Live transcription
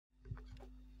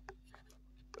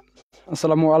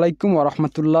আসসালামু আলাইকুম ওয়া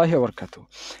রাহমাতুল্লাহি ওয়া বারাকাতুহু।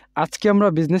 আজকে আমরা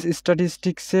বিজনেস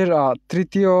স্ট্যাটিস্টিক্সের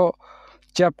তৃতীয়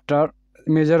চ্যাপ্টার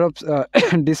মেজার অফ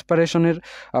ডিসপারেশনের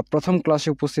প্রথম ক্লাসে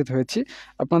উপস্থিত হয়েছি।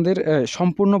 আপনাদের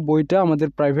সম্পূর্ণ বইটা আমাদের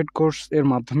প্রাইভেট কোর্স এর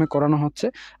মাধ্যমে করানো হচ্ছে।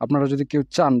 আপনারা যদি কেউ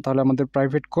চান তাহলে আমাদের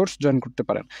প্রাইভেট কোর্স জয়েন করতে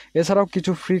পারেন। এছাড়াও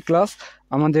কিছু ফ্রি ক্লাস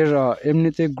আমাদের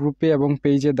এমনিতে গ্রুপে এবং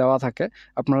পেজে দেওয়া থাকে।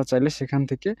 আপনারা চাইলে সেখান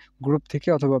থেকে গ্রুপ থেকে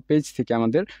অথবা পেজ থেকে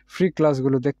আমাদের ফ্রি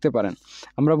ক্লাসগুলো দেখতে পারেন।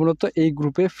 আমরা মূলত এই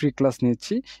গ্রুপে ফ্রি ক্লাস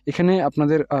নিচ্ছি। এখানে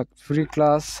আপনাদের ফ্রি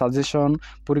ক্লাস, সাজেশন,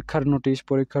 পরীক্ষার নোটিশ,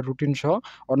 পরীক্ষার রুটিন সহ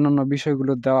অন্যান্য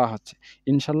বিষয়গুলো দেওয়া হচ্ছে।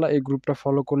 ইনশাল্লাহ এই গ্রুপটা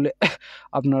ফলো করলে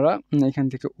আপনারা এখান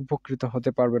থেকে উপকৃত হতে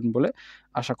পারবেন বলে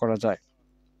আশা করা যায়।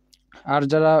 আর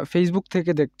যারা ফেসবুক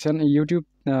থেকে দেখছেন, ইউটিউব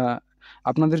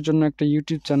আপনাদের জন্য একটা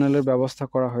ইউটিউব চ্যানেলের ব্যবস্থা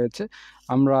করা হয়েছে।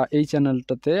 আমরা এই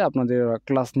চ্যানেলটাতে আপনাদের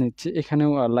ক্লাস নিচ্ছি,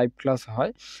 এখানেও লাইভ ক্লাস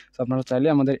হয়। তো আপনারা চাইলে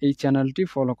আমাদের এই চ্যানেলটি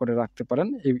ফলো করে রাখতে পারেন।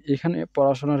 এখানে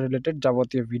পড়াশোনা রিলেটেড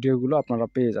যাবতীয় ভিডিওগুলো আপনারা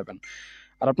পেয়ে যাবেন।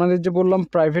 আর আপনাদের যে বললাম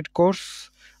প্রাইভেট কোর্স,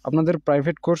 আপনাদের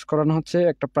প্রাইভেট কোর্স করানো হচ্ছে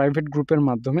একটা প্রাইভেট গ্রুপের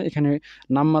মাধ্যমে। এখানে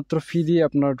নামমাত্র ফি দিয়ে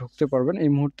আপনারা ঢুকতে পারবেন। এই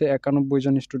মুহূর্তে 91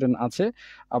 জন স্টুডেন্ট আছে।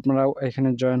 আপনারাও এখানে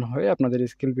জয়েন হয়ে আপনাদের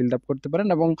স্কিল বিল্ড আপ করতে পারেন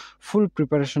এবং ফুল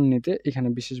প্রিপারেশন নিতে এখানে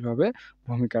বিশেষভাবে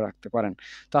ভূমিকা রাখতে পারেন।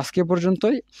 তো আজকে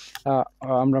পর্যন্তই,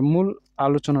 আমরা মূল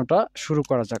আলোচনাটা শুরু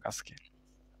করা যাক আজকে।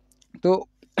 তো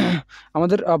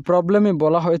আমাদের প্রবলেমে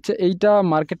বলা হয়েছে, এইটা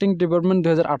মার্কেটিং ডিপার্টমেন্ট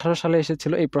 2018 সালে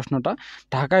এসেছিল এই প্রশ্নটা।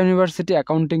 ঢাকা ইউনিভার্সিটি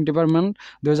অ্যাকাউন্টিং ডিপার্টমেন্ট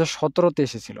 2017-তে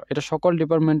এসেছিল। এটা সকল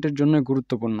ডিপার্টমেন্টের জন্য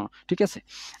গুরুত্বপূর্ণ, ঠিক আছে?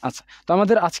 আচ্ছা, তো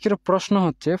আমাদের আজকের প্রশ্ন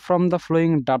হচ্ছে, ফ্রম দ্য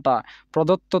ফ্লোয়িং ডাটা,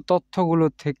 প্রদত্ত তথ্যগুলো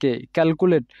থেকে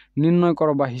ক্যালকুলেট, নির্ণয়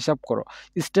করো বা হিসাব করো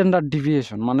স্ট্যান্ডার্ড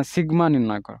ডিভিয়েশন, মানে সিগমা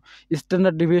নির্ণয় করো।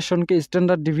 স্ট্যান্ডার্ড ডিভিয়েশনকে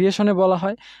স্ট্যান্ডার্ড ডিভিয়েশনে বলা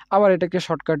হয়, আবার এটাকে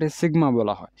শর্টকাটে সিগমা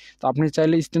বলা হয়। তো আপনি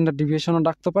চাইলে স্ট্যান্ডার্ড ডিভিয়েশনও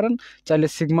ডাকতে পারেন, চাইলে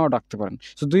সিগমাও ডাকতে পারেন।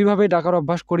 সো দুইভাবেই ডাকার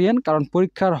অভ্যাস করিয়েন, কারণ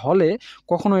পরীক্ষার হলে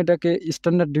কখনো এটাকে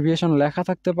স্ট্যান্ডার্ড ডিভিয়েশন লেখা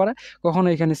থাকতে পারে, কখনো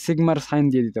এখানে সিগমার সাইন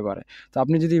দিয়ে দিতে পারে। তো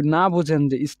আপনি যদি না বোঝেন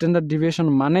যে স্ট্যান্ডার্ড ডিভিয়েশন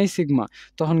মানেই সিগমা,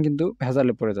 তখন কিন্তু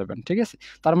ভেজালে পড়ে যাবেন, ঠিক আছে?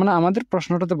 তার মানে আমাদের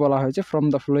প্রশ্নটাতে বলা হয়েছে, from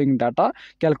the following data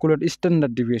calculate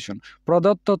standard deviation,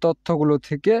 প্রদত্ত তথ্যগুলো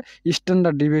থেকে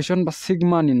স্ট্যান্ডার্ড ডিভিয়েশন বা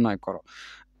সিগমা নির্ণয় করো।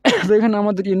 তো এখানে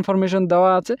আমাদের ইনফরমেশন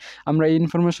দেওয়া আছে, আমরা এই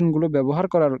ইনফরমেশনগুলো ব্যবহার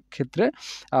করার ক্ষেত্রে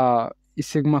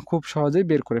সিগমা খুব সহজেই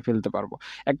বের করে ফেলতে পারবো।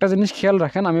 একটা জিনিস খেয়াল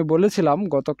রাখেন, আমি বলেছিলাম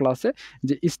গত ক্লাসে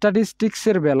যে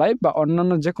স্ট্যাটিস্টিক্সের বেলায় বা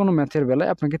অন্যান্য যে কোনো ম্যাথের বেলায়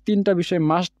আপনাকে 3টা বিষয়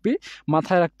মাস্ট বি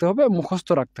মাথায় রাখতে হবে, মুখস্থ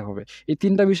রাখতে হবে। এই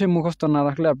 3টা বিষয় মুখস্থ না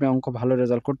রাখলে আপনি অঙ্ক ভালো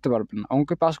রেজাল্ট করতে পারবেন না,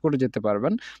 অঙ্কে পাস করে যেতে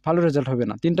পারবেন, ভালো রেজাল্ট হবে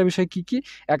না। 3টা বিষয় কি কি?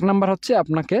 1 নাম্বার হচ্ছে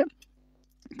আপনাকে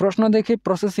প্রশ্ন দেখে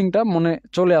প্রসেসিংটা মনে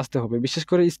চলে আসতে হবে। বিশেষ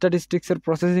করে স্ট্যাটিস্টিক্সের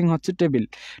প্রসেসিং হচ্ছে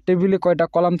টেবিলে কয়টা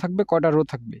কলাম থাকবে, কয়টা রো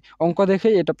থাকবে, অঙ্ক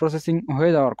দেখেই এটা প্রসেসিং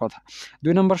হয়ে যাওয়ার কথা।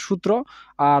 2 নম্বর সূত্র,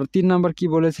 আর 3 নম্বর কি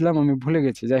বলেছিলাম আমি ভুলে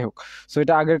গেছি, যাই হোক। সো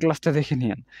এটা আগের ক্লাসটা দেখে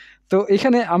নিন। তো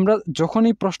এখানে আমরা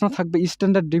যখনই প্রশ্ন থাকবে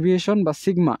স্ট্যান্ডার্ড ডিভিয়েশন বা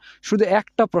সিগমা, শুধু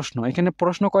একটা প্রশ্ন, এখানে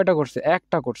প্রশ্ন কয়টা করছে?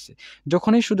 একটা করছে।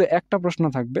 যখনই শুধু একটা প্রশ্ন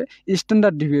থাকবে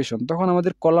স্ট্যান্ডার্ড ডিভিয়েশন, তখন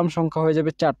আমাদের কলাম সংখ্যা হয়ে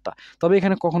যাবে 4টা। তবে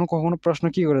এখানে কখনো কখনো প্রশ্ন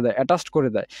কি করে দেয়? অ্যাটাচড করে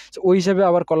দেয়। ওই হিসাবে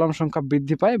আবার কলাম সংখ্যা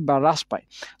বৃদ্ধি পায় বা হ্রাস পায়।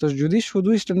 তো যদি শুধু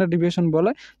স্ট্যান্ডার্ড ডিভিয়েশন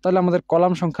বলে, তাহলে আমাদের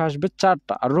কলাম সংখ্যা আসবে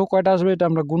 4টা, আর রো কয়টা আসবে এটা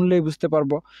আমরা গুনলেই বুঝতে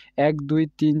পারবো। 1 2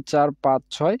 3 4 5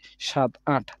 6 7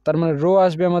 8, তার মানে রো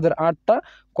আসবে আমাদের 8টা,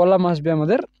 কলাম আসবে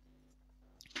আমাদের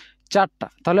 4টা।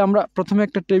 তাহলে আমরা প্রথমে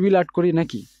একটা টেবিল অ্যাড করি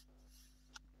নাকি?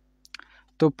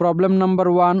 তো প্রবলেম নাম্বার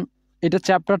 1, এটা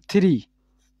চ্যাপ্টার 3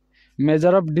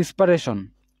 মেজার অফ ডিসপারেশন,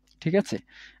 ঠিক আছে?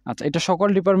 আচ্ছা, এটা সকল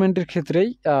ডিপার্টমেন্টের ক্ষেত্রেই,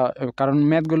 কারণ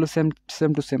ম্যাথগুলো সেম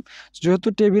টু সেম। যেহেতু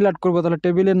টেবিল অ্যাড করবো, তাহলে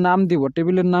টেবিলের নাম দিব।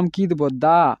 টেবিলের নাম কি দেব?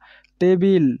 The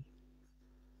table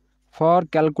for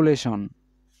calculation,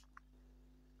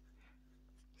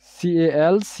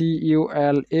 CALCULATION,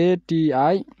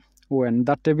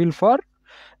 the table for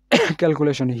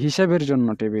calculation, হিসাবের জন্য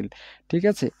টেবিল, ঠিক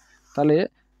আছে? তাহলে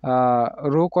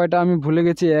রো কয়টা আমি ভুলে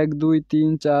গেছি, 1 2 3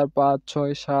 4 5 6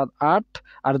 7 8,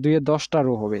 আর 2 এ 10টা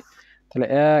রো হবে। তাহলে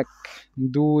 1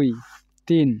 2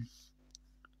 3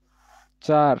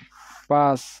 4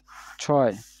 5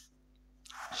 6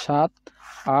 7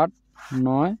 8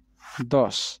 9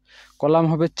 10, কলাম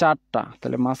হবে 4টা।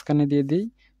 তাহলে মাঝখানে দিয়ে দিই,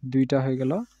 2টা হয়ে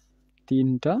গেল,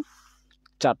 3টা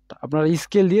 4টা। আপনারা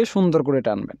স্কেল দিয়ে সুন্দর করে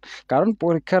টানবেন, কারণ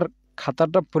পরীক্ষার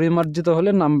খাতাটা পরিমার্জিত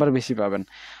হলে নাম্বার বেশি পাবেন।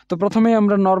 তো প্রথমেই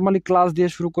আমরা নর্মালি ক্লাস দিয়ে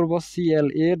শুরু করব,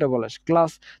 CLASS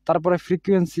ক্লাস, তারপরে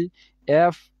ফ্রিকোয়েন্সি,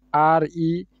 FREQUENCY,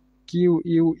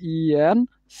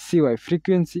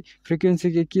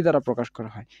 ফ্রিকোয়েন্সিকে কি দ্বারা প্রকাশ করা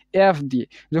হয়? F দিয়ে।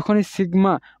 যখনই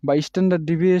সিগমা বা স্ট্যান্ডার্ড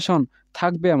ডিভিয়েশন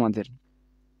থাকবে আমাদের,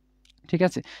 ঠিক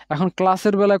আছে। এখন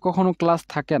ক্লাসের বেলায় কখনো ক্লাস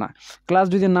থাকে না, ক্লাস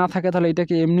যদি না থাকে তাহলে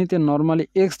এটাকে এমনিতে নর্মালি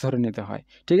এক্স ধরে নিতে হয়,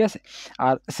 ঠিক আছে।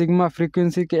 আর সিগমা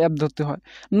ফ্রিকোয়েন্সিকে অ্যাপ ধরতে হয়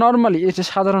নর্মালি, এটা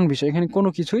সাধারণ বিষয়, এখানে কোনো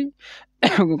কিছুই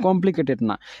কমপ্লিকেটেড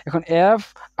না। এখন এফ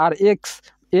আর এক্স,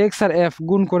 এক্স আর এফ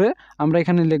গুণ করে আমরা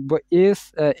এখানে লিখবো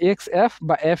এক্স এফ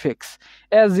বা F x,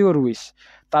 as your wish.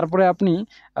 তারপরে আপনি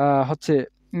হচ্ছে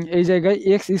এই জায়গায়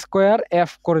এক্স স্কোয়ার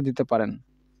এফ করে দিতে পারেন,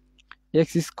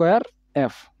 এক্স স্কোয়ার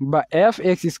এফ বা এফ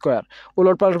এক্স স্কোয়ার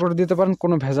উলটপালট করে দিতে পারেন,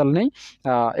 কোনো ভেজাল নেই।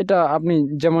 এটা আপনি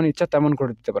যেমন ইচ্ছা তেমন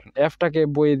করে দিতে পারেন। এফটাকে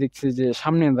বইয়ে দেখছি যে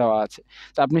সামনে দেওয়া আছে,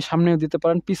 তো আপনি সামনেও দিতে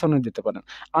পারেন, পিছনেও দিতে পারেন।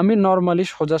 আমি নর্মালি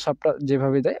সোজা সাপটা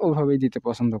যেভাবে দেয় ওইভাবেই দিতে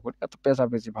পছন্দ করি, এত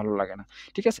পেঁচাপেচি ভালো লাগে না,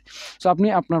 ঠিক আছে। তো আপনি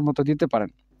আপনার মতো দিতে পারেন।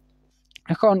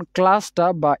 এখন ক্লাসটা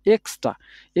বা এক্সটা,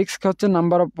 এক্সকে হচ্ছে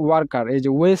নাম্বার অফ ওয়ার্কার, এই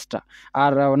যে ওয়েসটা,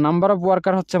 আর নাম্বার অফ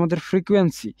ওয়ার্কার হচ্ছে আমাদের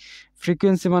ফ্রিকোয়েন্সি,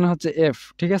 ফ্রিকোয়েন্সি মানে হচ্ছে এফ,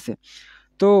 ঠিক আছে।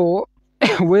 তো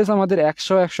ওয়েস আমাদের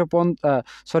 100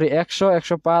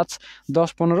 105 10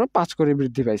 15 5 করে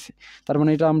বৃদ্ধি পাইছে। তার মানে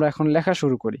এটা আমরা এখন লেখা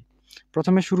শুরু করি।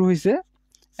 প্রথমে শুরু হয়েছে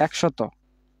 100,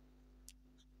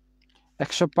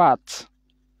 105,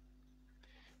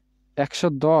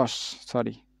 110,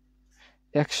 সরি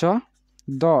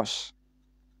 110,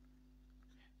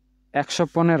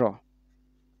 115,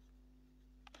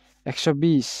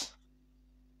 120,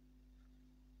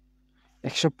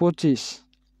 125,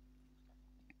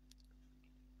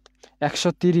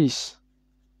 130,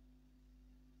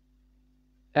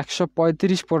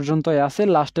 135 পর্যন্ত আছে,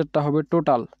 লাস্টেরটা হবে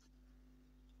টোটাল,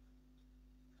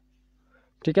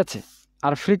 ঠিক আছে।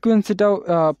 আর ফ্রিকোয়েন্সিটাও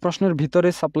প্রশ্নের ভিতরে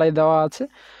সাপ্লাই দেওয়া আছে,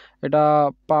 এটা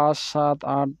 5 7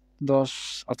 8 10,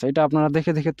 আচ্ছা এটা আপনারা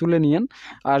দেখে দেখে তুলে নিয়েন।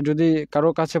 আর যদি কারো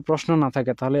কাছে প্রশ্ন না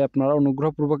থাকে তাহলে আপনারা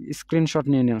অনুগ্রহপূর্বক স্ক্রিনশট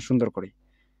নিয়ে নেন সুন্দর করে।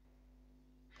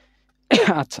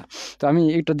 আচ্ছা, তো আমি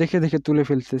এটা দেখে দেখে তুলে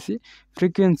ফেলতেছি।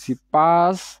 ফ্রিকোয়েন্সি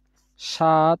 5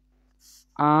 7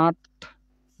 8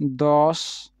 10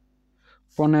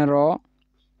 15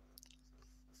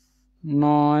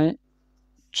 9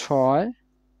 6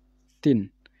 3,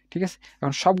 ঠিক আছে।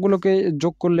 এখন সবগুলোকে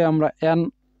যোগ করলে আমরা এন,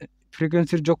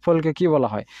 ফ্রিকোয়েন্সির যোগফলকে কি বলা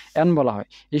হয়, এন বলা হয়।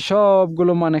 এই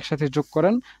সবগুলো মান একসাথে যোগ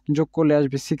করেন, যোগ করলে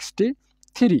আসবে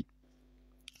 63,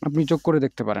 আপনি যোগ করে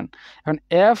দেখতে পারেন। এখন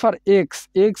এফ আর এক্স,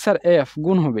 এক্স আর এফ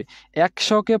গুণ হবে,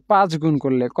 100কে 5 গুণ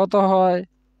করলে কত হয়,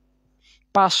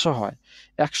 500 হয়।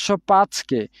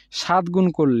 105কে 7 গুণ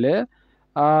করলে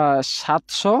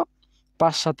 700,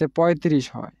 5 7 35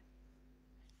 হয়,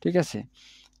 ঠিক আছে।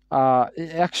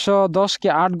 110কে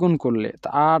 8 গুণ করলে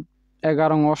 8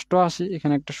 11 88,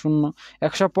 এখানে একটা শূন্য।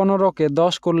 115কে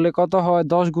 10 করলে কত হয়,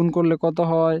 10 গুণ করলে কত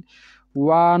হয়,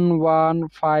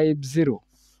 1150,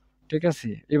 ঠিক আছে।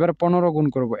 এবার 15 গুণ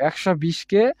করব,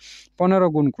 120কে 15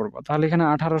 গুণ করব, তাহলে এখানে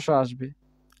 1800 আসবে,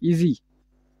 ইজি।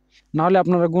 নাহলে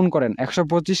আপনারা গুণ করেন,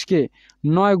 125কে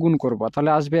 9 গুণ করব,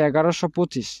 তাহলে আসবে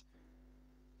 1125।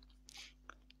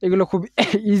 এগুলো খুব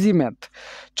ইজি ম্যাথ।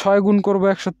 6 গুণ করব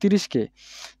 130কে,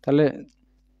 তাহলে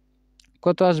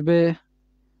কত আসবে,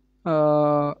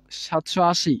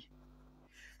 780।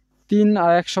 3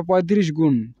 আর 135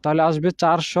 গুণ, তাহলে আসবে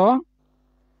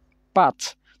 405।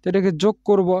 তো এটাকে যোগ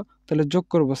করব, তাহলে যোগ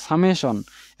করব সামেশন।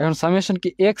 এখন সামেশন কি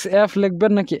এক্স এফ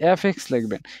লিখবেন নাকি এফ এক্স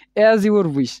লিখবেন, অ্যাজ ইউর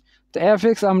উইশ। তো এফ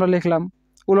এক্স আমরা লিখলাম,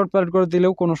 উলটপালট করে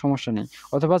দিলেও কোনো সমস্যা নেই,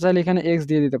 অথবা চাইলে এখানে এক্স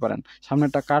দিয়ে দিতে পারেন,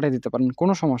 সামনেটা কাটে দিতে পারেন,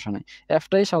 কোনো সমস্যা নেই।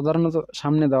 এফটাই সাধারণত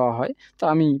সামনে দেওয়া হয়, তো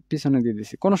আমি পিছনে দিয়ে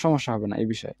দিছি, কোনো সমস্যা হবে না এই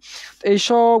বিষয়ে। তো এই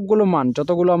সবগুলো মান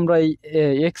যতগুলো আমরা এই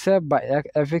এক্স এফ বা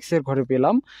এফ এক্স এর ঘরে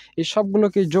পেলাম, এই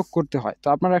সবগুলোকে যোগ করতে হয়। তো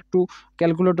আপনারা একটু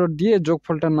ক্যালকুলেটর দিয়ে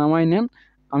যোগফলটা নামাই নেন,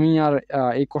 আমি আর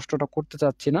এই কষ্টটা করতে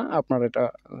চাচ্ছি না, আপনারা এটা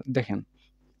দেখেন।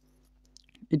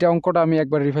 এটা অঙ্কটা আমি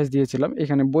একবার রিভাইজ দিয়েছিলাম,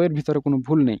 এখানে বইয়ের ভিতরে কোনো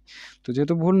ভুল নেই। তো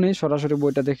যেহেতু ভুল নেই, সরাসরি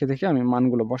বইটা দেখে দেখে আমি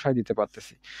মানগুলো বসাই দিতে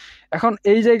পারতেছি। এখন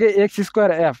এই জায়গায় এক্স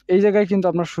স্কোয়ার এফ, এই জায়গায় কিন্তু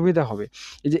আপনার সুবিধা হবে,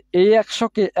 এই যে এই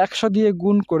 100কে 100 দিয়ে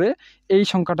গুণ করে এই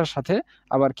সংখ্যাটার সাথে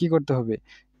আবার কি করতে হবে,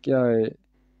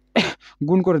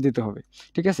 গুণ করে দিতে হবে,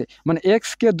 ঠিক আছে। মানে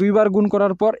এক্সকে 2 বার গুণ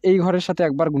করার পর এই ঘরের সাথে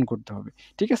একবার গুণ করতে হবে,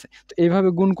 ঠিক আছে। তো এইভাবে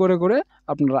গুণ করে করে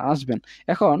আপনারা আসবেন।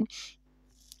 এখন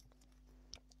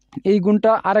এই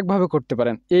গুণটা আরেকভাবে করতে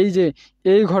পারেন, এই যে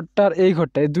এই ঘরটার এই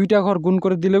ঘরটা, এই দুইটা ঘর গুণ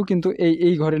করে দিলেও কিন্তু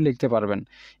এই ঘরে লিখতে পারবেন।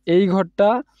 এই ঘরটা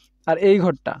আর এই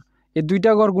ঘরটা, এই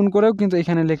দুইটা ঘর গুণ করেও কিন্তু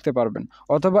এখানে লিখতে পারবেন,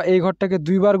 অথবা এই ঘরটাকে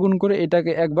 2 বার গুণ করে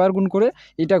এটাকে 1 বার গুণ করে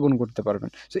এটা গুণ করতে পারবেন।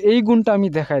 তো এই গুণটা আমি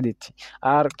দেখায় দিচ্ছি।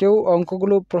 আর কেউ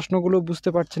অঙ্কগুলো প্রশ্নগুলো বুঝতে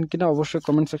পারছেন কিনা অবশ্যই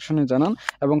কমেন্ট সেকশনে জানান,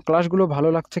 এবং ক্লাসগুলো ভালো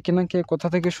লাগছে কিনা, কে কোথা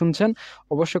থেকে শুনছেন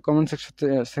অবশ্যই কমেন্ট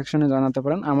সেকশনে জানাতে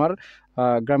পারেন। আমার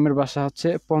গ্রামের বাসা হচ্ছে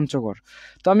পঞ্চগড়।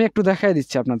 তো আমি একটু দেখাই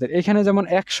দিচ্ছি আপনাদের, এখানে যেমন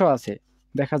 100 আছে,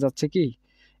 দেখা যাচ্ছে কি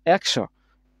 100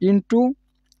 ইন্টু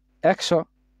 100,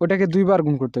 ওটাকে 2 বার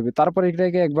গুণ করতে হবে, তারপর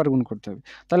এটাকে 1 বার গুণ করতে হবে।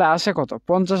 তাহলে আসে কত?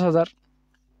 50,000।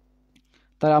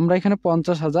 তাহলে আমরা এখানে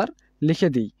 50,000 লিখে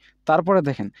দিই। তারপরে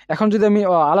দেখেন, এখন যদি আমি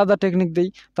আলাদা টেকনিক দিই,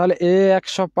 তাহলে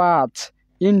A105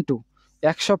 ইন্টু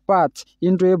 105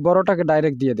 ইন্টু এ বড়টাকে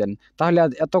ডাইরেক্ট দিয়ে দেন, তাহলে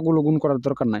আজ এতগুলো গুণ করার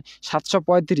দরকার নাই।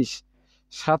 735,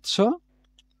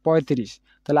 735,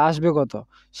 তাহলে আসবে কত?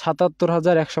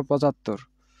 77,175,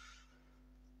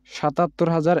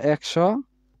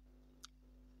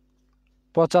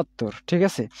 77,175। ঠিক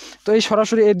আছে, তো এই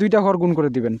সরাসরি এই দুইটা ঘর গুণ করে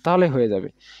দিবেন, তাহলে হয়ে যাবে।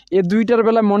 এই দুইটার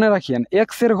বেলায় মনে রাখিয়েন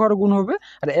এক্স এর ঘর গুণ হবে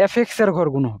আর এফ এক্স এর ঘর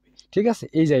গুণ হবে। ঠিক আছে,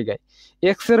 এই জায়গায়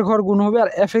এক্স এর ঘর গুণ হবে আর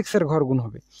এফ এক্স এর ঘর গুণ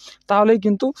হবে, তাহলেই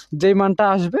কিন্তু যেই মানটা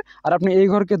আসবে। আর আপনি এই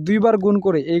ঘরকে 2 বার গুণ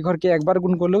করে এই ঘরকে 1 বার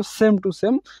গুণ করলেও সেম টু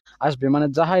সেম আসবে, মানে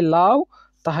যাহাই লাউ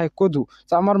তাহাই কদু।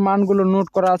 তো আমার মানগুলো নোট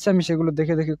করা আছে, আমি সেগুলো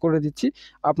দেখে দেখে করে দিচ্ছি,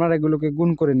 আপনারা এগুলোকে গুণ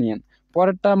করে নিয়েন।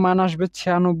 পরেরটা মান আসবে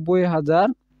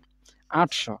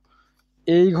 96,800।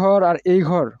 এই ঘর আর এই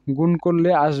ঘর গুণ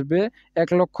করলে আসবে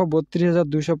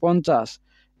 1,32,250,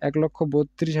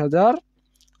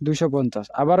 1,32,250।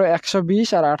 আবারও 120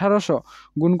 আর 1800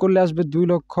 গুণ করলে আসবে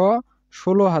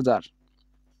 2,16,000।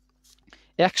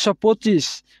 125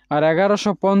 আর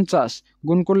 1150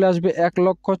 গুণ করলে আসবে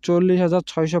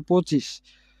 1,40,625,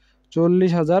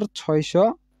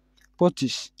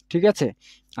 40,625। ঠিক আছে,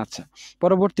 আচ্ছা।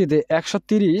 পরবর্তীতে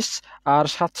 130 আর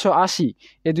 780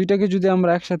 এই দুইটাকে যদি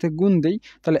আমরা একসাথে গুণ দিই,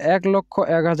 তাহলে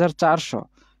 1,01,400,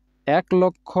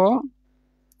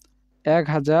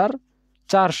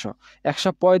 1,01,400।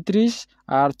 135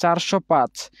 আর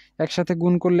 405 একসাথে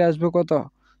গুণ করলে আসবে কত?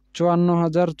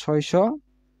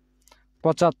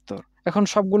 54,675। এখন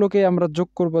সবগুলোকে আমরা যোগ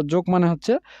করব, যোগ মানে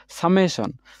হচ্ছে সামেশন।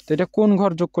 তো এটা কোন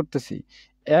ঘর যোগ করতেছি?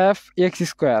 এফ এক্স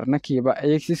স্কোয়ার নাকি, বা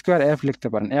এক্স স্কোয়ার এফ লিখতে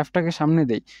পারেন, এফটাকে সামনে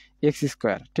দেই, এক্স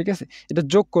স্কোয়ার। ঠিক আছে, এটা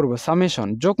যোগ করব, সামেশন।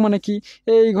 যোগ মানে কি?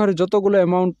 এই ঘরে যতগুলো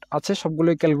অ্যামাউন্ট আছে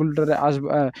সবগুলোই ক্যালকুলেটরে আসবে,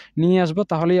 নিয়ে আসবো,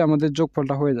 তাহলেই আমাদের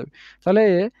যোগফলটা হয়ে যাবে। তাহলে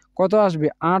কত আসবে?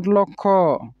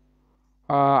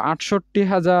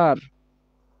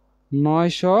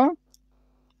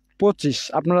 8,68,925।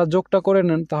 আপনারা যোগটা করে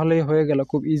নেন, তাহলেই হয়ে গেল।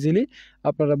 খুব ইজিলি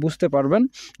আপনারা বুঝতে পারবেন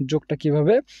যোগটা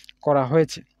কিভাবে করা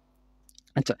হয়েছে।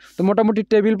 আচ্ছা, তো মোটামুটি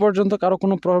টেবিল পর্যন্ত কারো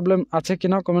কোনো প্রবলেম আছে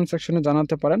কিনা কমেন্ট সেকশনে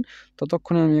জানাতে পারেন।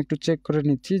 ততক্ষণে আমি একটু চেক করে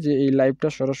নিচ্ছি যে এই লাইভটা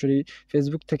সরাসরি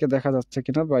ফেসবুক থেকে দেখা যাচ্ছে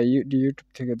কিনা বা ইউটিউব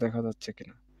থেকে দেখা যাচ্ছে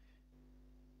কিনা।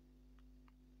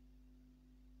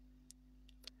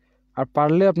 আর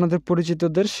পারলে আপনাদের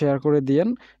পরিচিতদের শেয়ার করে দিয়েন,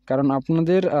 কারণ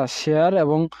আপনাদের শেয়ার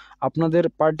এবং আপনাদের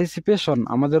পার্টিসিপেশন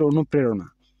আমাদের অনুপ্রেরণা।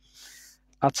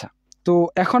 আচ্ছা, তো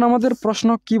এখন আমাদের প্রশ্ন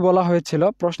কি বলা হয়েছিল?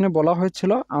 প্রশ্নে বলা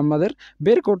হয়েছিল আমাদের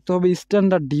বের করতে হবে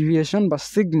স্ট্যান্ডার্ড ডিভিয়েশন বা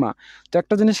সিগমা। তো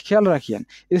একটা জিনিস খেয়াল রাখিয়েন,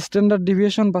 স্ট্যান্ডার্ড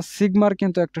ডিভিয়েশন বা সিগমার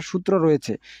কিন্তু একটা সূত্র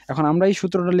রয়েছে। এখন আমরা এই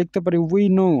সূত্রটা লিখতে পারি, উই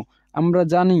নো, আমরা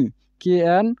জানি,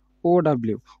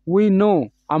 KNOW, উই নো,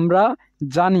 আমরা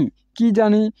জানি। কি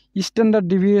জানি? Standard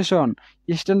deviation.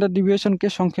 স্ট্যান্ডার্ড ডিভিয়েশনকে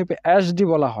সংক্ষেপে SD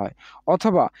বলা হয়,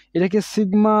 অথবা এটাকে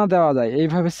সিগমা দেওয়া যায়,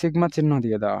 এইভাবে সিগমা চিহ্ন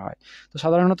দিয়ে দেওয়া হয়। তো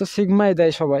সাধারণত সিগমাই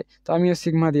দেয় সবাই, তো আমিও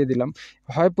সিগমা দিয়ে দিলাম।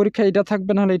 হয় পরীক্ষা এটা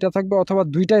থাকবে, নাহলে এটা থাকবে, অথবা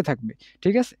দুইটাই থাকবে।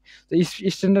 ঠিক আছে, তো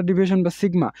স্ট্যান্ডার্ড ডিভিয়েশন বা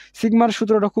সিগমা। সিগমার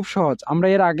সূত্রটা খুব সহজ, আমরা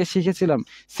এর আগে শিখেছিলাম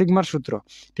সিগমার সূত্র।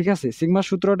 ঠিক আছে, সিগমার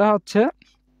সূত্রটা হচ্ছে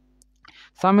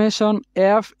summation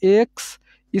F x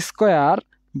square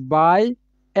by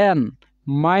N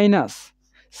minus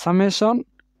summation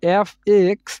F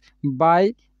x by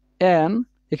N,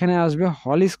 এখানে আসবে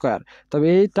হোল স্কোয়ার। তবে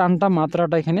এই টানটা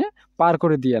মাত্রাটা এখানে পার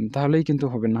করে দিয়েন, তাহলেই কিন্তু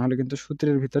হবে, না হলে কিন্তু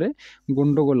সূত্রের ভিতরে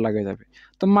গন্ডগোল লাগে যাবে।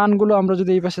 তো মানগুলো আমরা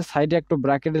যদি এই পাশে সাইডে একটু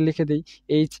ব্র্যাকেটে লিখে দিই,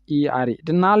 HERE,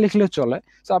 এটা না লিখলে চলে,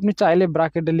 তো আপনি চাইলে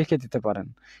ব্র্যাকেটে লিখে দিতে পারেন।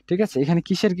 ঠিক আছে, এখানে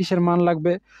কিসের কিসের মান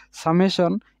লাগবে?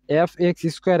 সামেশন এফ এক্স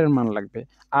স্কোয়ারের মান লাগবে,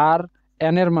 আর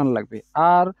এন এর মান লাগবে,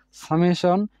 আর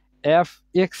সামেশন এফ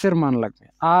এক্স এর মান লাগবে,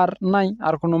 আর নাই,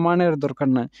 আর কোনো মানের দরকার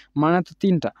নাই, মানে তো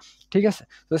তিনটা। ঠিক আছে,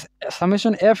 তো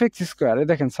সামেশন এফ এক্স স্কোয়ার,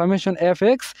 দেখেন সামেশন এফ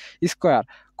এক্স স্কোয়ার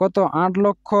কত?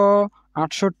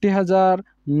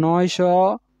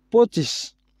 8,68,925।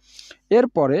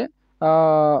 এরপরে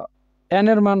এন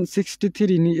এর মান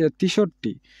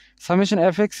 63, সামেশন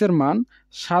এফ এক্স এর মান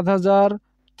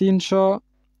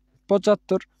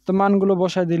 7,375। তো মানগুলো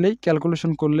বসায় দিলেই,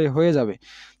 ক্যালকুলেশন করলেই হয়ে যাবে।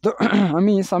 তো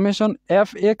আমি সামেশন এফ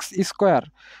এক্স স্কোয়ার,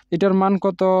 এটার মান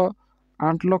কত?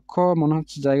 8 লক্ষ, মনে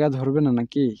হচ্ছে জায়গা ধরবে না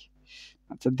নাকি?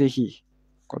 আচ্ছা দেখি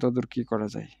কত দূর কি করা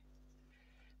যায়।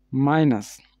 মাইনাস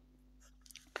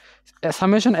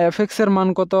সামেশন এফ এক্স এর মান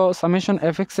কত? সামেশন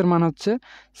এফ এক্স এর মান হচ্ছে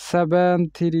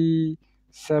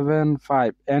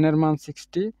 7,375, এন এর মান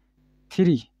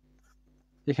 63,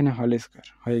 এখানে হোল স্কোয়ার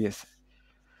হয়ে গেছে।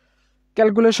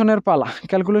 ক্যালকুলেশনের পালা,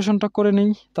 ক্যালকুলেশনটা করে নিই,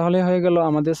 তাহলে হয়ে গেল।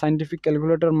 আমাদের সায়েন্টিফিক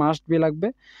ক্যালকুলেটর মাস্ট বি লাগবে।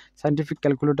 সায়েন্টিফিক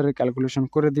ক্যালকুলেটরে ক্যালকুলেশন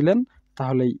করে দিলেন,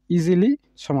 তাহলেই ইজিলি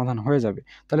সমাধান হয়ে যাবে।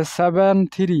 তাহলে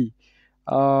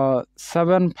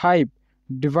 75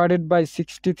 ডিভাইডেড বাই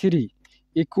 63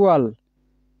 ইকুয়াল,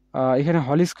 এখানে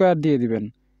হোল স্কোয়ার দিয়ে দিবেন,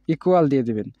 ইকুয়াল দিয়ে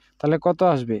দিবেন, তাহলে কত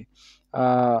আসবে?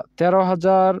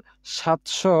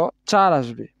 13,704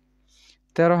 আসবে,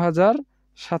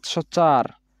 13,704।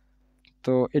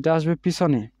 তো এটা আসবে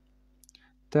পিছনে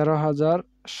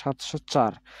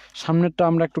 13,704। সামনেরটা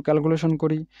আমরা একটু ক্যালকুলেশন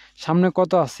করি। সামনে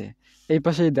কত আছে? এই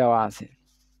পাশেই দেওয়া আছে,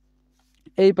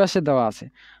 এই পাশে দেওয়া আছে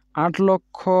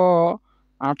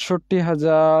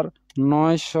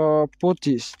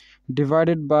 8,68,925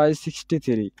 ডিভাইডেড বাই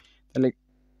 63। তাহলে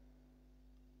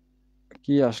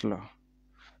কি আসলো?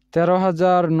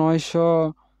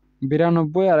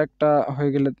 13,992, আর একটা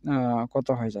হয়ে গেলে কত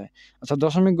হয়ে যায়? আচ্ছা,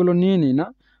 দশমিকগুলো নিয়ে নিই না।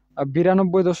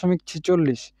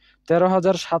 92.46,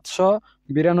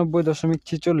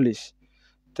 13,792.46,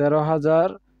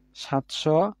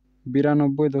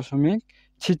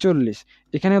 13,792.46।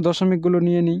 এখানে দশমিকগুলো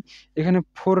নিয়ে নিই, এখানে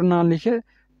 4 না লিখে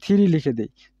 3 লিখে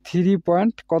দিই। 3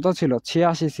 পয়েন্ট কত ছিল?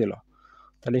 86 ছিল।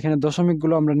 তাহলে এখানে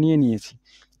দশমিকগুলো আমরা নিয়ে নিয়েছি।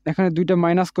 এখানে দুইটা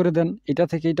মাইনাস করে দেন, এটা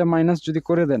থেকে এটা মাইনাস যদি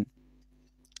করে দেন,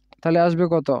 তাহলে আসবে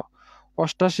কত?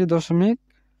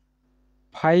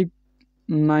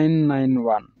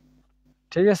 88.5991।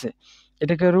 ঠিক আছে,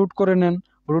 এটাকে রুট করে নেন,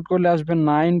 রুট করলে আসবে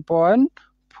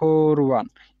 9.41।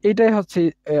 এইটাই হচ্ছে,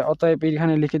 অতএব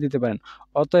এখানে লিখে দিতে পারেন,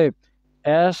 অতএব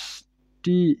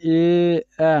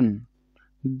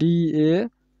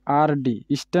STANDARD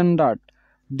standard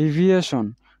deviation,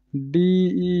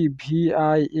 DEVIATION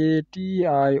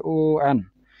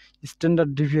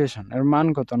standard deviation এর মান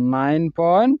কত?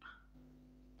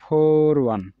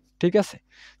 9.41। ঠিক আছে,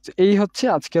 তো এই হচ্ছে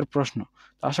আজকের প্রশ্ন।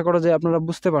 আশা করা যায় আপনারা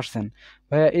বুঝতে পারছেন।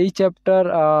 ভাইয়া, এই চ্যাপ্টার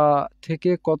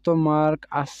থেকে কত মার্ক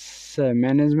আসছে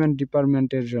ম্যানেজমেন্ট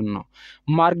ডিপার্টমেন্টের জন্য?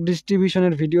 মার্ক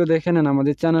ডিস্ট্রিবিউশনের ভিডিও দেখে নেন,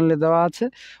 আমাদের চ্যানেলে দেওয়া আছে,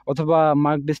 অথবা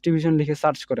মার্ক ডিস্ট্রিবিউশন লিখে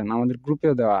সার্চ করেন, আমাদের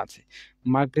গ্রুপেও দেওয়া আছে।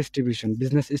 মার্ক ডিস্ট্রিবিউশন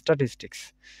বিজনেস স্ট্যাটিস্টিক্স,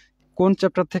 কোন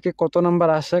চ্যাপ্টার থেকে কত নাম্বার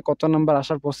আসে, কত নাম্বার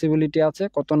আসার পসিবিলিটি আছে,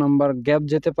 কত নাম্বার গ্যাপ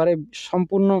যেতে পারে,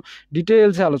 সম্পূর্ণ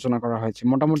ডিটেলসে আলোচনা করা হয়েছে।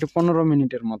 মোটামুটি 15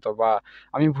 মিনিটের মতো, বা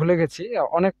আমি ভুলে গেছি,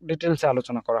 অনেক ডিটেলসে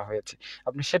আলোচনা করা হয়েছে।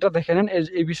 আপনি সেটা দেখে নেন।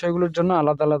 এই বিষয়গুলোর জন্য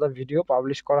আলাদা আলাদা ভিডিও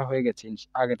পাবলিশ করা হয়ে গেছে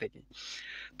আগে থেকেই।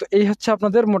 তো এই হচ্ছে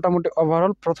আপনাদের মোটামুটি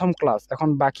ওভারঅল প্রথম ক্লাস। এখন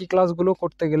বাকি ক্লাসগুলো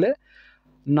করতে গেলে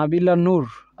নাবিলা নূর,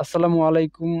 আসসালামু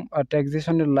আলাইকুম,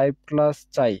 ট্যাক্সেশনের লাইভ ক্লাস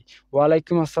চাই।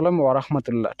 ওয়ালাইকুম আসসালাম ওয়া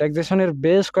রাহমাতুল্লাহ। ট্যাক্সেশনের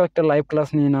বেশ কয়েকটা লাইভ ক্লাস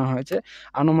নিয়ে নেওয়া হয়েছে,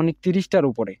 আনুমানিক 30টার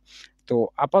উপরে। তো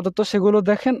আপাতত সেগুলো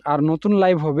দেখেন, আর নতুন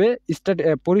লাইভ হবে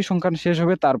পরিসংখ্যান শেষ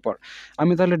হবে তারপর।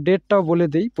 আমি তাহলে ডেটটাও বলে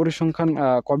দিই, পরিসংখ্যান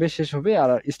কবে শেষ হবে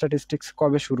আর স্ট্যাটিস্টিক্স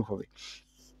কবে শুরু হবে।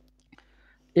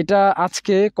 এটা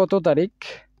আজকে কত তারিখ?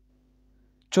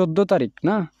 14 তারিখ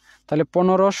না? তাহলে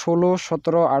 15, 16,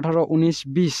 17, 18,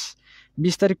 19,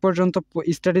 20 তারিখ পর্যন্ত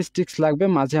স্ট্যাটিস্টিক্স লাগবে।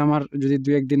 মাঝে আমার যদি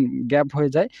 2-1 দিন গ্যাপ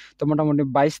হয়ে যায়, তো মোটামুটি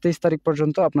 22-23 তারিখ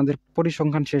পর্যন্ত আপনাদের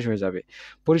পরিসংখ্যান শেষ হয়ে যাবে।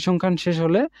 পরিসংখ্যান শেষ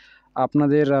হলে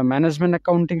আপনাদের ম্যানেজমেন্ট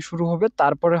অ্যাকাউন্টিং শুরু হবে,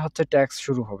 তারপরে হচ্ছে ট্যাক্স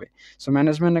শুরু হবে। সো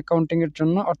ম্যানেজমেন্ট অ্যাকাউন্টিংয়ের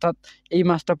জন্য অর্থাৎ এই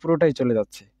মাসটা পুরোটাই চলে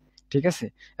যাচ্ছে। ঠিক আছে,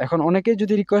 এখন অনেকেই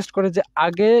যদি রিকোয়েস্ট করে যে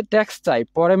আগে ট্যাক্স চাই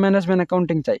পরে ম্যানেজমেন্ট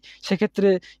অ্যাকাউন্টিং চাই, সেক্ষেত্রে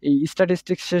এই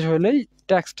স্ট্যাটিস্টিক্স শেষ হলেই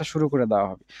ট্যাক্সটা শুরু করে দেওয়া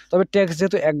হবে। তবে ট্যাক্স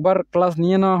যেহেতু একবার ক্লাস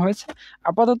নিয়ে নেওয়া হয়েছে,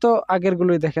 আপাতত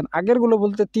আগেরগুলোই দেখেন। আগেরগুলো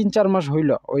বলতে 3-4 মাস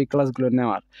হইল ওই ক্লাসগুলো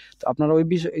নেওয়ার, তো আপনারা ওই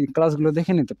বিষয় ক্লাসগুলো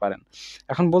দেখে নিতে পারেন।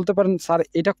 এখন বলতে পারেন স্যার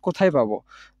এটা কোথায় পাবো?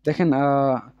 দেখেন,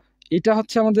 এটা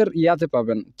হচ্ছে আমাদের ইয়াতে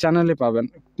পাবেন, চ্যানেলে পাবেন।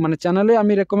 মানে চ্যানেলে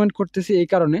আমি রেকমেন্ড করতেছি এই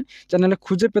কারণে, চ্যানেলে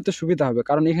খুঁজে পেতে সুবিধা হবে,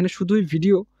 কারণ এখানে শুধুই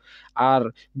ভিডিও, আর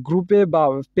গ্রুপে বা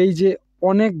পেজে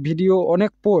অনেক ভিডিও,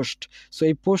 অনেক পোস্ট। সো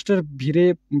এই পোস্টের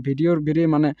ভিডিওর ভিড়ে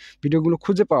মানে ভিডিওগুলো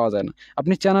খুঁজে পাওয়া যায় না।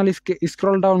 আপনি চ্যানেল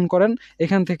স্ক্রল ডাউন করেন,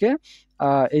 এখান থেকে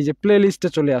এই যে প্লে লিস্টে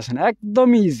চলে আসেন,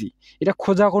 একদমই ইজি। এটা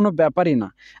খোঁজা কোনো ব্যাপারই না।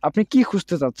 আপনি কি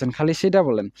খুঁজতে চাচ্ছেন খালি সেটা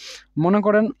বলেন। মনে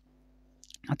করেন,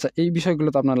 আচ্ছা এই বিষয়গুলো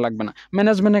তো আপনার লাগবে না,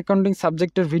 ম্যানেজমেন্ট অ্যাকাউন্টিং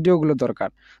সাবজেক্টের ভিডিওগুলো দরকার,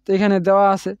 তো এখানে দেওয়া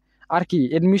আছে। আর কি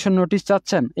এডমিশন নোটিশ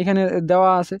চাচ্ছেন, এখানে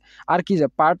দেওয়া আছে। আর কি যে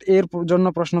পার্ট এর জন্য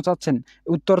প্রশ্ন চাচ্ছেন,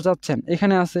 উত্তর চাচ্ছেন,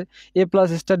 এখানে আছে। A+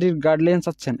 স্টাডির গাইডলাইন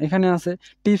চাচ্ছেন, এখানে আছে।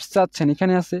 টিপস চাচ্ছেন,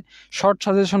 এখানে আছে। শর্ট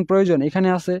সাজেশন প্রয়োজন, এখানে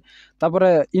আছে। তারপরে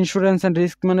ইন্স্যুরেন্স অ্যান্ড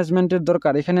রিস্ক ম্যানেজমেন্টের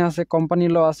দরকার, এখানে আছে। কোম্পানি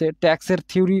ল আছে, ট্যাক্সের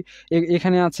থিওরি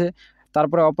এখানে আছে।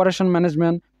 তারপরে operation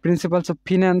management, principles of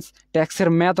finance, ট্যাক্সের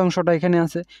ম্যাথ অংশটা এখানে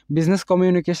আছে। বিজনেস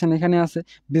কমিউনিকেশন এখানে আছে,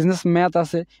 বিজনেস ম্যাথ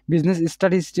আছে, বিজনেস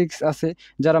স্ট্যাটিস্টিক্স আছে।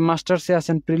 যারা মাস্টার্সে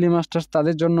আছেন, প্রিলি মাস্টার্স,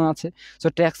 তাদের জন্য আছে। সো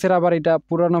ট্যাক্সের আবার এটা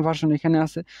পুরানো ভার্সন এখানে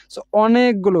আছে। সো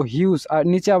অনেকগুলো হিউজ, আর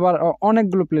নিচে আবার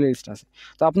অনেকগুলো প্লে লিস্ট আছে।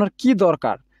 তো আপনার কি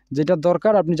দরকার যেটা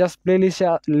দরকার আপনি জাস্ট প্লে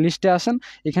লিস্টে আসেন,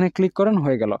 এখানে ক্লিক করেন,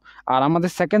 হয়ে গেল। আর আমাদের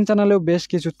সেকেন্ড চ্যানেলেও বেশ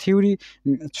কিছু থিওরি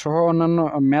সহ অন্যান্য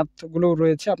ম্যাথগুলোও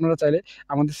রয়েছে, আপনারা চাইলে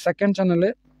আমাদের সেকেন্ড চ্যানেলে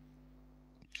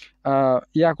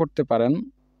করতে পারেন,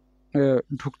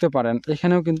 ঢুকতে পারেন।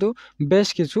 এখানেও কিন্তু বেশ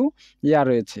কিছু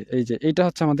রয়েছে। এই যে এইটা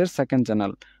হচ্ছে আমাদের সেকেন্ড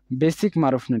চ্যানেল, বেসিক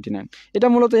মারুফ 99। এটা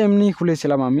মূলত এমনি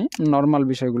খুলেছিলাম আমি নর্মাল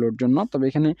বিষয়গুলোর জন্য, তবে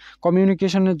এখানে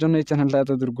কমিউনিকেশনের জন্য এই চ্যানেলটা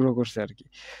এত দূর গ্রো করছে আর কি।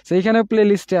 তো এইখানে প্লে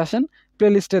লিস্টে আসেন, প্লে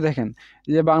লিস্টে দেখেন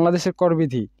যে বাংলাদেশের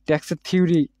করবিধি, ট্যাক্সের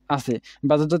থিওরি আছে,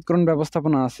 বাজারজাতকরণ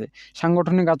ব্যবস্থাপনা আছে,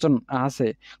 সাংগঠনিক আচরণ আছে,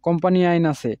 কোম্পানি আইন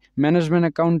আছে, management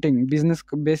accounting, business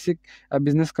basic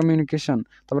business communication,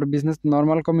 তারপরে বিজনেস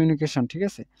নর্মাল কমিউনিকেশন, ঠিক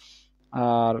আছে।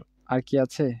 আর আর কি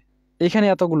আছে এখানে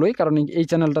এতগুলোই, কারণ এই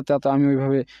চ্যানেলটাতে এত আমি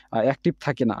ওইভাবে অ্যাক্টিভ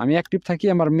থাকি না, আমি অ্যাক্টিভ থাকি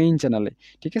আমার মেইন চ্যানেলে,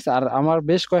 ঠিক আছে। আর আমার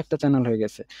বেশ কয়েকটা চ্যানেল হয়ে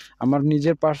গেছে, আমার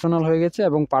নিজের পার্সোনাল হয়ে গেছে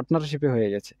এবং পার্টনারশিপে হয়ে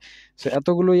গেছে। সো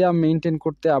এতগুলো মেনটেন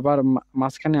করতে আবার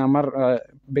মাঝখানে আমার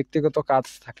ব্যক্তিগত কাজ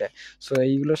থাকে, সো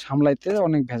এইগুলো সামলাইতে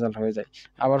অনেক ভেজাল হয়ে যায়,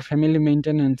 আবার ফ্যামিলি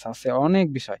মেনটেনেন্স আছে, অনেক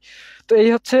বিষয়। তো এই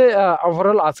হচ্ছে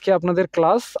ওভারঅল আজকে আপনাদের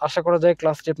ক্লাস। আশা করা যায়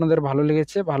ক্লাসটি আপনাদের ভালো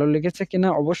লেগেছে কিনা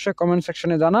অবশ্যই কমেন্ট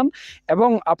সেকশনে জানান। এবং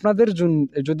আপনাদের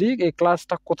যদি এই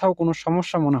ক্লাসটা কোথাও কোনো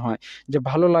সমস্যা মনে হয় যে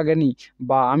ভালো লাগেনি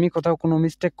বা আমি কোথাও কোনো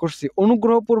মিস্টেক করছি,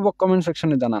 অনুগ্রহপূর্বক কমেন্ট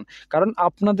সেকশনে জানান, কারণ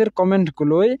আপনাদের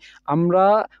কমেন্টগুলোই আমরা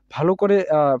ভালো করে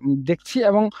দেখছি।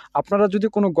 এবং আপনারা যদি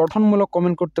কোনো গঠনমূলক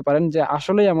কমেন্ট করতে পারেন যে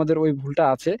আসলেই আমাদের ওই ভুলটা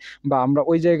আছে বা আমরা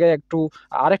ওই জায়গায়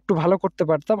আরেকটু ভালো করতে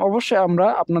পারতাম, অবশ্যই আমরা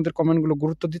আপনাদের কমেন্টগুলো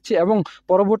গুরুত্ব দিচ্ছি এবং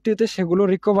পরবর্তীতে সেগুলো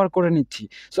রিকভার করে নিচ্ছি।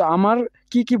 সো আমার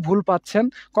কি কি ভুল পাচ্ছেন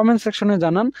কমেন্ট সেকশনে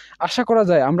জানান। আশা করা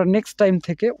যায় আমরা নেক্সট টাইম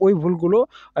থেকে ওই ভুলগুলো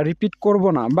রিপিট করব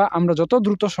না, বা আমরা যত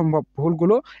দ্রুত সম্ভব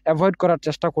ভুলগুলো অ্যাভয়েড করার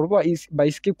চেষ্টা করব বা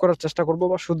স্কিপ করার চেষ্টা করব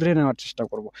বা শুধরে নেওয়ার চেষ্টা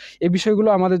করব। এই বিষয়গুলো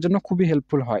আমাদের জন্য খুবই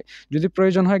হেল্পফুল হয়। যদি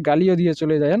প্রয়োজন হয় গালিও দিয়ে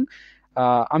চলে যান,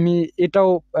 আমি এটাও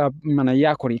মানে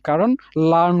করি, কারণ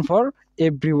লার্ন ফর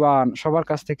এভরিওয়ান, সবার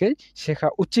কাছ থেকেই শেখা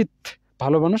উচিত।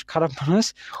 ভালো মানুষ খারাপ মানুষ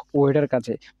ওইটার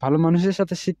কাছে, ভালো মানুষের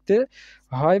সাথে শিখতে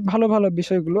হয় ভালো ভালো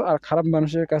বিষয়গুলো, আর খারাপ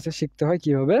মানুষের কাছে শিখতে হয়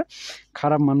কিভাবে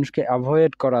খারাপ মানুষকে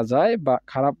অ্যাভয়েড করা যায় বা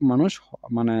খারাপ মানুষ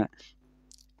মানে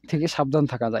থেকে সাবধান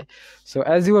থাকা যায়। সো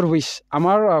অ্যাজ ইউর উইশ,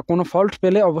 আমার কোনো ফল্ট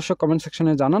পেলে অবশ্যই কমেন্ট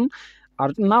সেকশনে জানান, আর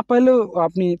না পাইলেও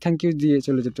আপনি থ্যাংক ইউ দিয়ে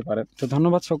চলে যেতে পারেন। তো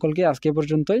ধন্যবাদ সকলকে, আজকে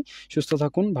পর্যন্তই। সুস্থ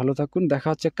থাকুন, ভালো থাকুন, দেখা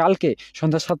হচ্ছে কালকে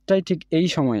সন্ধ্যা 7টায় ঠিক এই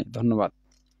সময়ে। ধন্যবাদ।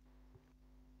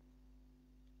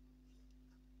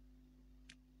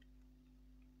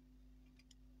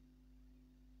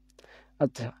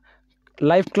 আচ্ছা,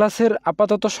 লাইভ ক্লাসের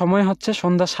আপাতত সময় হচ্ছে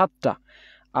সন্ধ্যা 7টা।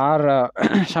 আর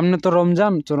সামনে তো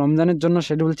রমজান, তো রমজানের জন্য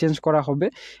শিডিউল চেঞ্জ করা হবে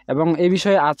এবং এই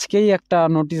বিষয়ে আজকেই একটা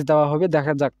নোটিশ দেওয়া হবে।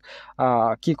 দেখা যাক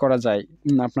কি করা যায়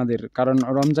আপনাদের, কারণ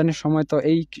রমজানের সময় তো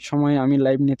এই সময়ে আমি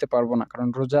লাইভ নিতে পারবো না, কারণ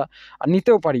রোজা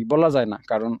নিতেও পারি বলা যায় না,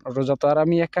 কারণ রোজা তো আর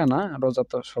আমি একা না, রোজা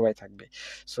তো সবাই থাকবে।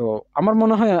 সো আমার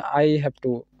মনে হয় আই হ্যাভ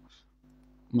টু,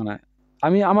 মানে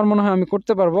আমার মনে হয় আমি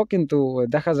করতে পারবো, কিন্তু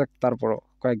দেখা যাক, তারপরও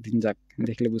কয়েকদিন যাক,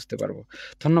 দেখলে বুঝতে পারবো।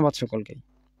 ধন্যবাদ সকলকেই।